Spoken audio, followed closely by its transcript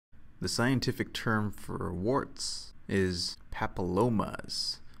The scientific term for warts is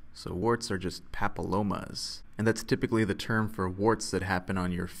papillomas. So warts are just papillomas. And that's typically the term for warts that happen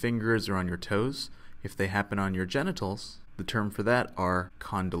on your fingers or on your toes. If they happen on your genitals, the term for that are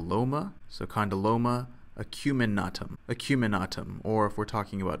condyloma. So condyloma acuminatum. Or if we're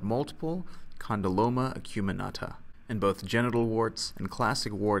talking about multiple, condyloma acuminata. And both genital warts and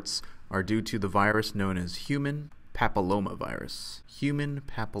classic warts are due to the virus known as human papillomavirus. Human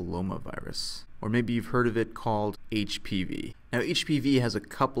papillomavirus. Or maybe you've heard of it called HPV. Now HPV has a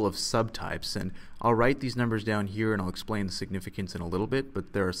couple of subtypes, and I'll write these numbers down here and I'll explain the significance in a little bit,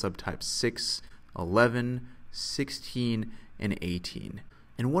 but there are subtypes 6, 11, 16, and 18.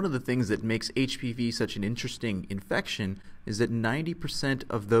 And one of the things that makes HPV such an interesting infection is that 90%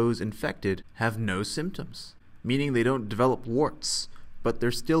 of those infected have no symptoms, meaning they don't develop warts, but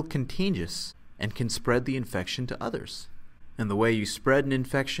they're still contagious and can spread the infection to others. And the way you spread an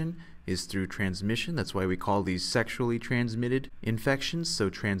infection is through transmission. That's why we call these sexually transmitted infections, so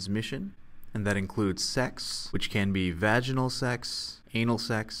transmission. And that includes sex, which can be vaginal sex, anal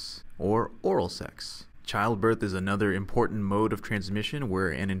sex, or oral sex. Childbirth is another important mode of transmission where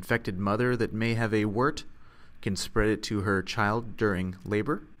an infected mother that may have a wart can spread it to her child during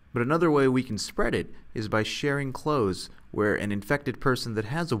labor. But another way we can spread it is by sharing clothes, where an infected person that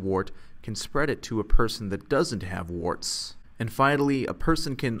has a wart can spread it to a person that doesn't have warts. And finally, a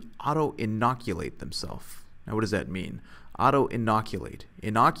person can auto-inoculate themselves. Now what does that mean? Auto-inoculate.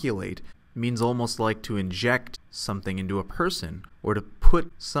 Inoculate means almost like to inject something into a person or to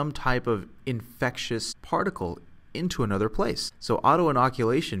put some type of infectious particle into another place. So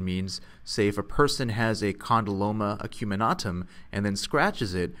auto-inoculation means, say if a person has a condyloma acuminatum and then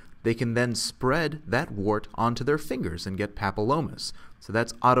scratches it, they can then spread that wart onto their fingers and get papillomas. So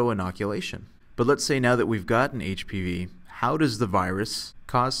that's auto-inoculation. But let's say now that we've gotten HPV, how does the virus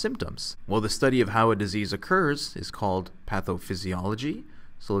cause symptoms? Well, the study of how a disease occurs is called pathophysiology.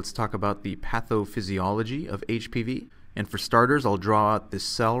 So let's talk about the pathophysiology of HPV. And for starters, I'll draw out this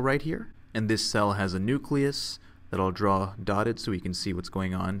cell right here. And this cell has a nucleus that I'll draw dotted so we can see what's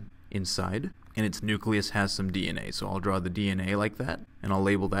going on inside. And its nucleus has some DNA. So I'll draw the DNA like that, and I'll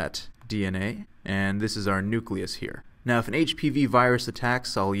label that DNA. And this is our nucleus here. Now, if an HPV virus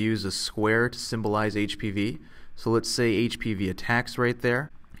attacks, I'll use a square to symbolize HPV. So let's say HPV attacks right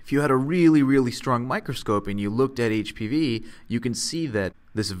there. If you had a really strong microscope and you looked at HPV, you can see that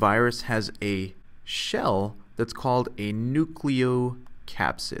this virus has a shell that's called a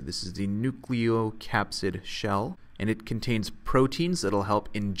nucleocapsid. This is the nucleocapsid shell, and it contains proteins that'll help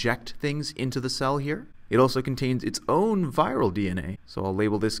inject things into the cell here. It also contains its own viral DNA. So I'll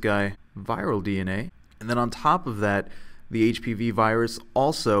label this guy viral DNA. And then on top of that, the HPV virus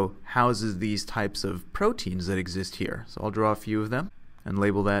also houses these types of proteins that exist here. So I'll draw a few of them and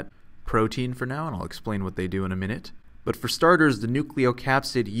label that protein for now, and I'll explain what they do in a minute. But for starters, the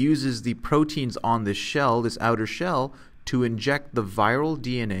nucleocapsid uses the proteins on this shell, this outer shell, to inject the viral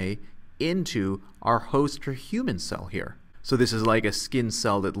DNA into our host or human cell here. So this is like a skin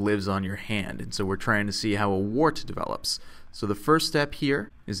cell that lives on your hand, and so we're trying to see how a wart develops. So the first step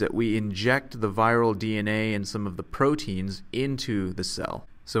here is that we inject the viral DNA and some of the proteins into the cell.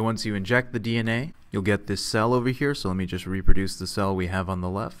 So once you inject the DNA, you'll get this cell over here. So let me just reproduce the cell we have on the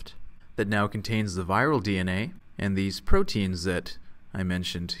left that now contains the viral DNA and these proteins that I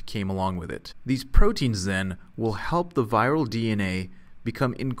mentioned came along with it. These proteins then will help the viral DNA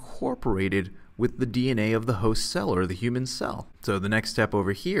become incorporated with the DNA of the host cell or the human cell. So the next step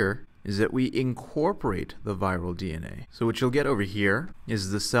over here is that we incorporate the viral DNA. So what you'll get over here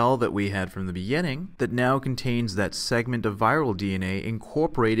is the cell that we had from the beginning that now contains that segment of viral DNA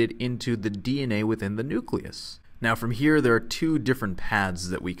incorporated into the DNA within the nucleus. Now from here there are two different paths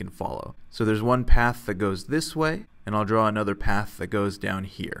that we can follow. So there's one path that goes this way, and I'll draw another path that goes down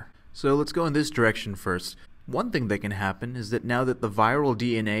here. So let's go in this direction first. One thing that can happen is that now that the viral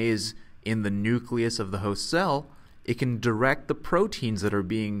DNA is in the nucleus of the host cell, it can direct the proteins that are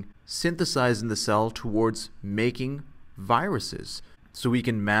being synthesized in the cell towards making viruses, so we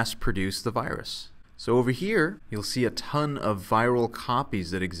can mass produce the virus. So over here, you'll see a ton of viral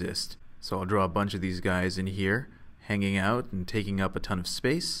copies that exist. So I'll draw a bunch of these guys in here, hanging out and taking up a ton of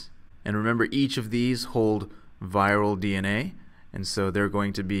space. And remember, each of these hold viral DNA, and so they're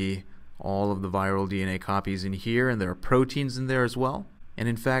going to be all of the viral DNA copies in here, and there are proteins in there as well. And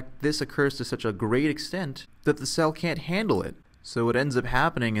in fact, this occurs to such a great extent that the cell can't handle it. So what ends up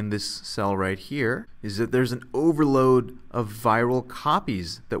happening in this cell right here is that there's an overload of viral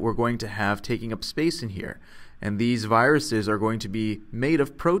copies that we're going to have taking up space in here. And these viruses are going to be made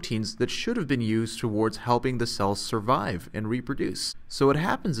of proteins that should have been used towards helping the cell survive and reproduce. So what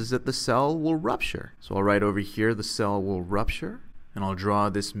happens is that the cell will rupture. So I'll write over here the cell will rupture, and I'll draw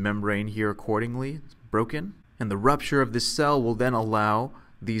this membrane here accordingly. It's broken. And the rupture of this cell will then allow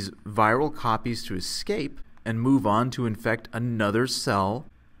these viral copies to escape and move on to infect another cell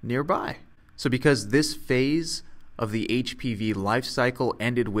nearby. So because this phase of the HPV life cycle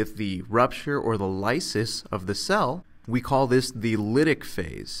ended with the rupture or the lysis of the cell, we call this the lytic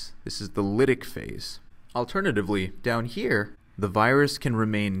phase. This is the lytic phase. Alternatively, down here, the virus can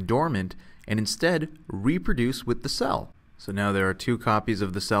remain dormant and instead reproduce with the cell. So now there are 2 copies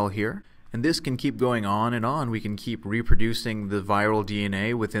of the cell here, and this can keep going on and on. We can keep reproducing the viral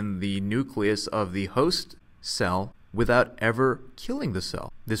DNA within the nucleus of the host cell without ever killing the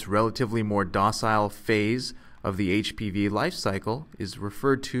cell. This relatively more docile phase of the HPV life cycle is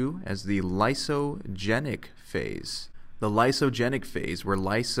referred to as the lysogenic phase. The lysogenic phase, where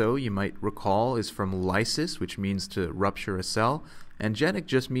lyso, you might recall, is from lysis, which means to rupture a cell, and genic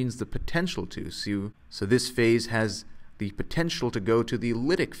just means the potential to. So this phase has the potential to go to the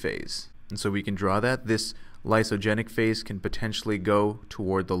lytic phase. And so we can draw that. This lysogenic phase can potentially go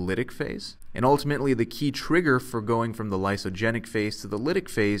toward the lytic phase. And ultimately, the key trigger for going from the lysogenic phase to the lytic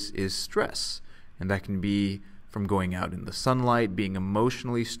phase is stress. And that can be from going out in the sunlight, being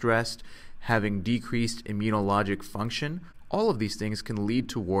emotionally stressed, having decreased immunologic function. All of these things can lead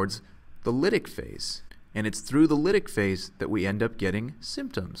towards the lytic phase. And it's through the lytic phase that we end up getting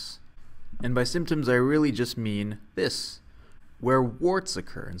symptoms. And by symptoms, I really just mean this, where warts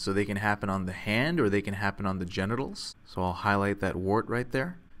occur. And so they can happen on the hand or they can happen on the genitals. So I'll highlight that wart right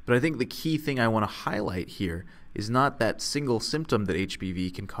there. But I think the key thing I want to highlight here is not that single symptom that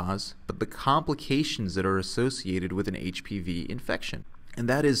HPV can cause, but the complications that are associated with an HPV infection. And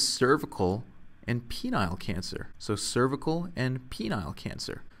that is cervical and penile cancer. So cervical and penile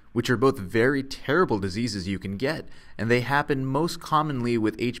cancer, which are both very terrible diseases you can get, and they happen most commonly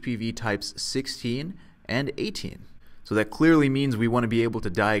with HPV types 16 and 18. So that clearly means we want to be able to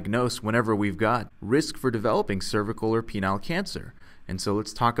diagnose whenever we've got risk for developing cervical or penile cancer. And so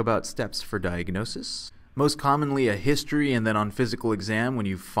let's talk about steps for diagnosis. Most commonly a history, and then on physical exam, when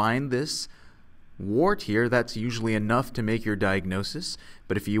you find this wart here, that's usually enough to make your diagnosis.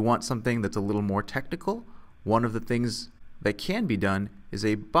 But if you want something that's a little more technical, one of the things that can be done is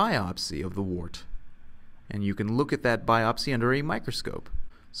a biopsy of the wart. And you can look at that biopsy under a microscope.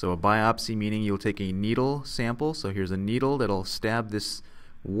 So a biopsy meaning you'll take a needle sample. So here's a needle that'll stab this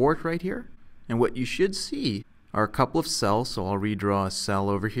wart right here. And what you should see are a couple of cells, so I'll redraw a cell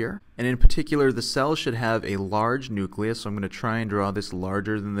over here. And in particular, the cell should have a large nucleus, so I'm going to try and draw this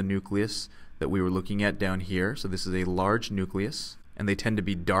larger than the nucleus that we were looking at down here. So this is a large nucleus, and they tend to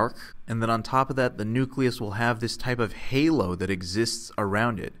be dark. And then on top of that, the nucleus will have this type of halo that exists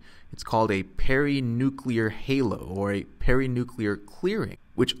around it. It's called a perinuclear halo, or a perinuclear clearing,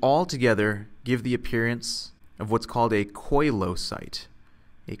 which all together give the appearance of what's called a koilocyte.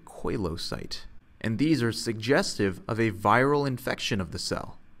 A koilocyte. And these are suggestive of a viral infection of the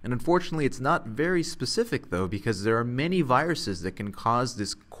cell. And unfortunately, it's not very specific, though, because there are many viruses that can cause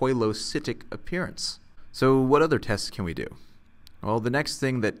this koilocytic appearance. So what other tests can we do? Well, the next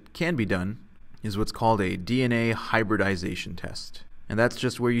thing that can be done is what's called a DNA hybridization test. And that's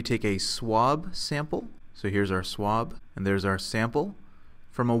just where you take a swab sample. So here's our swab, and there's our sample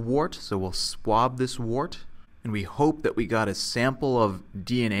from a wart. So we'll swab this wart, and we hope that we got a sample of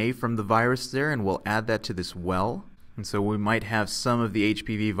DNA from the virus there, and we'll add that to this well. And so we might have some of the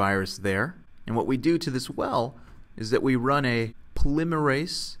HPV virus there. And what we do to this well is that we run a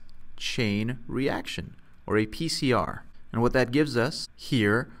polymerase chain reaction, or a PCR. And what that gives us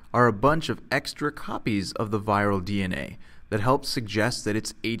here are a bunch of extra copies of the viral DNA that helps suggest that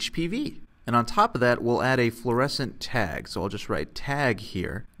it's HPV. And on top of that, we'll add a fluorescent tag. So I'll just write tag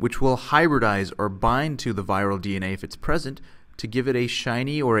here, which will hybridize or bind to the viral DNA if it's present to give it a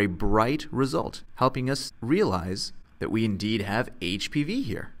shiny or a bright result, helping us realize that we indeed have HPV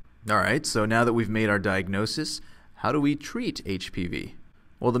here. All right, so now that we've made our diagnosis, how do we treat HPV?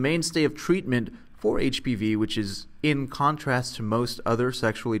 Well, the mainstay of treatment for HPV, which is in contrast to most other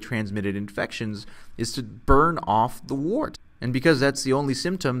sexually transmitted infections, is to burn off the wart. And because that's the only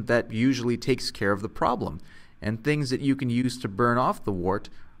symptom, that usually takes care of the problem. And things that you can use to burn off the wart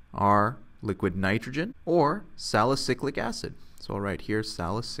are liquid nitrogen or salicylic acid. So I'll write here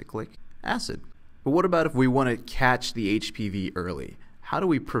salicylic acid. But what about if we want to catch the HPV early? How do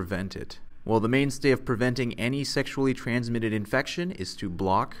we prevent it? Well, the mainstay of preventing any sexually transmitted infection is to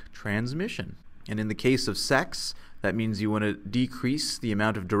block transmission. And in the case of sex, that means you want to decrease the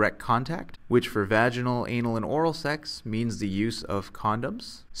amount of direct contact which for vaginal, anal, and oral sex means the use of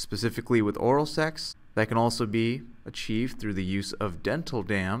condoms. Specifically with oral sex, that can also be achieved through the use of dental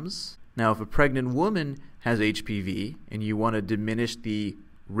dams. Now, if a pregnant woman has HPV and you want to diminish the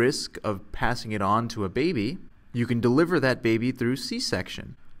risk of passing it on to a baby, you can deliver that baby through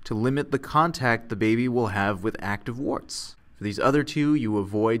C-section to limit the contact the baby will have with active warts. For these other two, you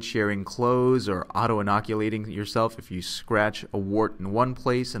avoid sharing clothes or auto-inoculating yourself if you scratch a wart in one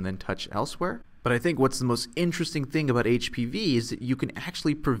place and then touch elsewhere. But I think what's the most interesting thing about HPV is that you can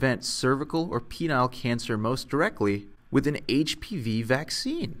actually prevent cervical or penile cancer most directly with an HPV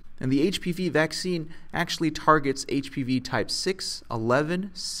vaccine. And the HPV vaccine actually targets HPV type 6,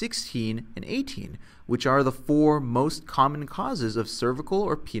 11, 16, and 18, which are the 4 most common causes of cervical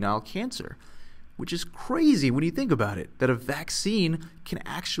or penile cancer. Which is crazy when you think about it, that a vaccine can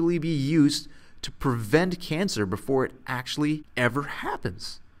actually be used to prevent cancer before it actually ever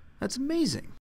happens. That's amazing.